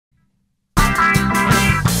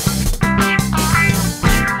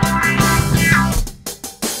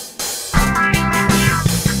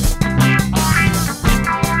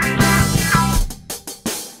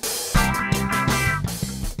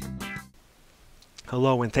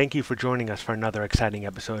Hello, and thank you for joining us for another exciting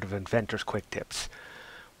episode of Inventors Quick Tips.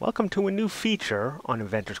 Welcome to a new feature on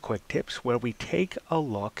Inventors Quick Tips where we take a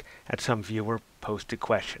look at some viewer-posted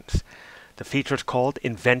questions. The feature is called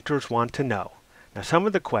Inventors Want to Know. Now, some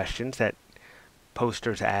of the questions that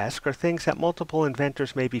posters ask are things that multiple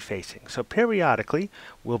inventors may be facing. So periodically,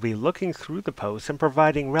 we'll be looking through the posts and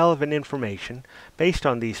providing relevant information based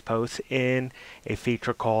on these posts in a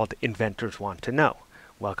feature called Inventors Want to Know.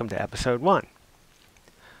 Welcome to episode 1.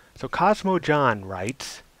 So Cosmo John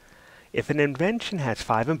writes, if an invention has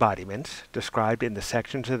 5 embodiments described in the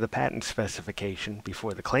sections of the patent specification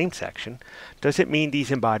before the claim section, does it mean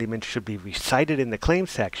these embodiments should be recited in the claim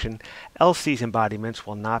section, else these embodiments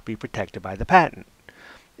will not be protected by the patent?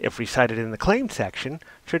 If recited in the claim section,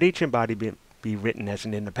 should each embodiment be written as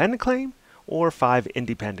an independent claim or 5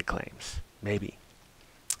 independent claims? Maybe.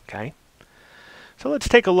 Okay. So let's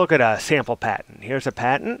take a look at a sample patent. Here's a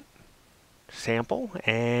patent sample,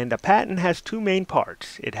 and a patent has 2 main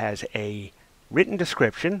parts. It has a written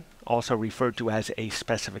description, also referred to as a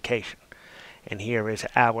specification. And here is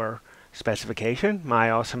our specification.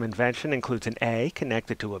 My awesome invention includes an A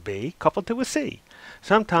connected to a B coupled to a C.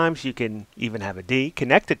 Sometimes you can even have a D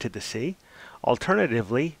connected to the C.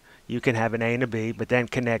 Alternatively, you can have an A and a B but then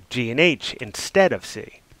connect G and H instead of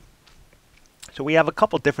C. So we have a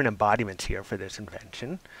couple different embodiments here for this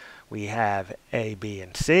invention. We have A, B,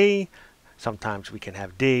 and C. Sometimes we can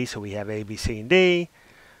have D, so we have A, B, C, and D.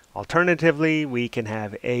 Alternatively, we can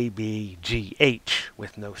have A, B, G, H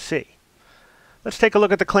with no C. Let's take a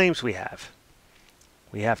look at the claims we have.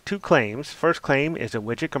 We have 2 claims. First claim is a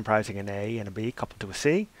widget comprising an A and a B coupled to a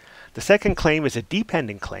C. The second claim is a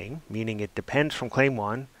dependent claim, meaning it depends from claim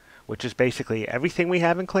 1, which is basically everything we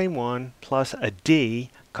have in claim 1 plus a D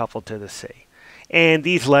coupled to the C. And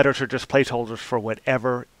these letters are just placeholders for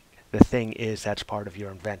whatever the thing is that's part of your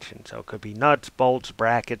invention. So it could be nuts, bolts,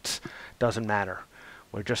 brackets, doesn't matter.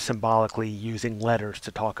 We're just symbolically using letters to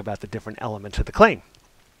talk about the different elements of the claim.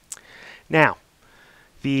 Now,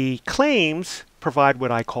 the claims provide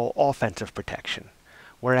what I call offensive protection,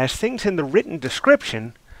 whereas things in the written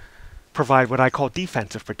description provide what I call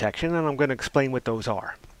defensive protection, and I'm going to explain what those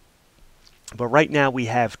are. But right now we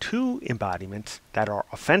have 2 embodiments that are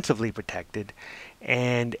offensively protected,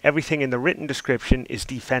 and everything in the written description is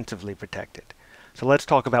defensively protected. So let's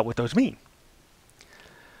talk about what those mean.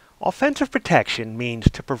 Offensive protection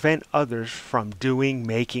means to prevent others from doing,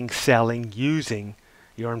 making, selling, using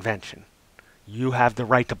your invention. You have the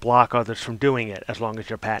right to block others from doing it as long as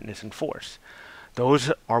your patent is in force.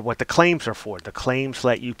 Those are what the claims are for. The claims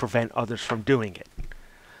let you prevent others from doing it.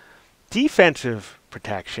 Defensive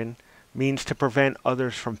protection means to prevent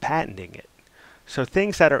others from patenting it. So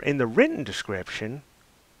things that are in the written description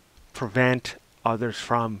prevent others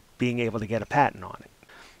from being able to get a patent on it.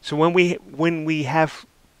 So when we have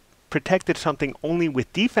protected something only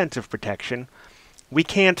with defensive protection, we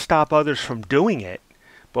can't stop others from doing it,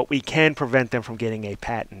 but we can prevent them from getting a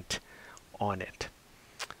patent on it.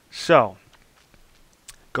 So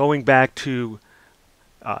going back to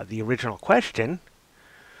the original question,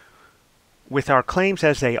 with our claims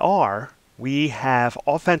as they are, we have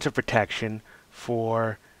offensive protection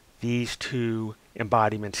for these 2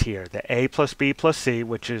 embodiments here. The A plus B plus C,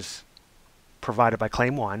 which is provided by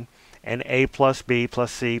claim 1, and A plus B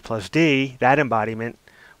plus C plus D, that embodiment,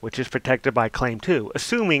 which is protected by claim 2,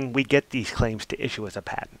 assuming we get these claims to issue as a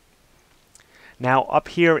patent. Now up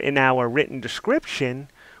here in our written description,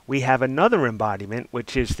 we have another embodiment,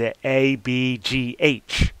 which is the A, B, G,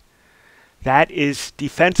 H. That is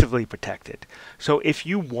defensively protected. So if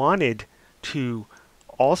you wanted to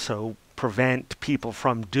also prevent people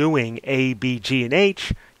from doing A, B, G, and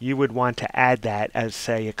H, you would want to add that as,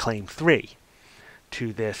 say, a claim 3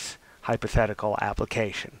 to this hypothetical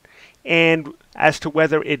application. And as to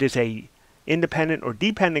whether it is a independent or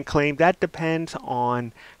dependent claim, that depends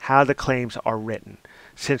on how the claims are written.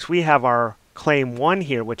 Since we have our claim 1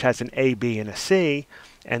 here, which has an A, B, and a C,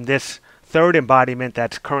 and this 3rd embodiment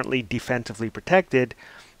that's currently defensively protected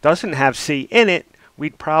doesn't have C in it,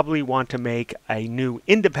 we'd probably want to make a new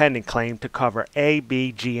independent claim to cover A,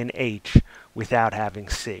 B, G, and H without having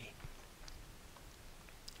C.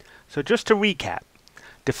 So just to recap,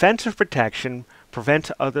 defensive protection prevents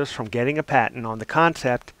others from getting a patent on the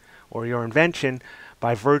concept or your invention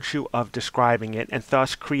by virtue of describing it and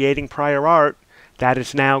thus creating prior art that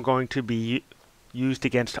is now going to be used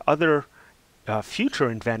against other future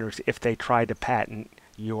inventors if they try to patent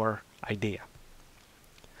your idea.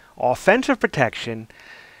 Offensive protection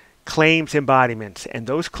claims embodiments, and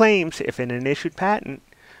those claims, if in an issued patent,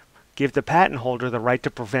 give the patent holder the right to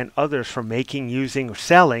prevent others from making, using, or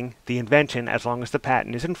selling the invention as long as the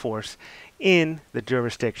patent is in force in the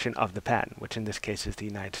jurisdiction of the patent, which in this case is the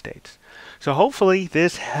United States. So hopefully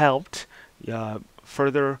this helped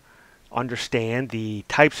further understand the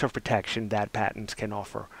types of protection that patents can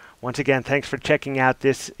offer. Once again, thanks for checking out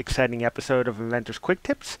this exciting episode of Inventors Quick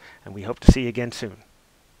Tips, and we hope to see you again soon.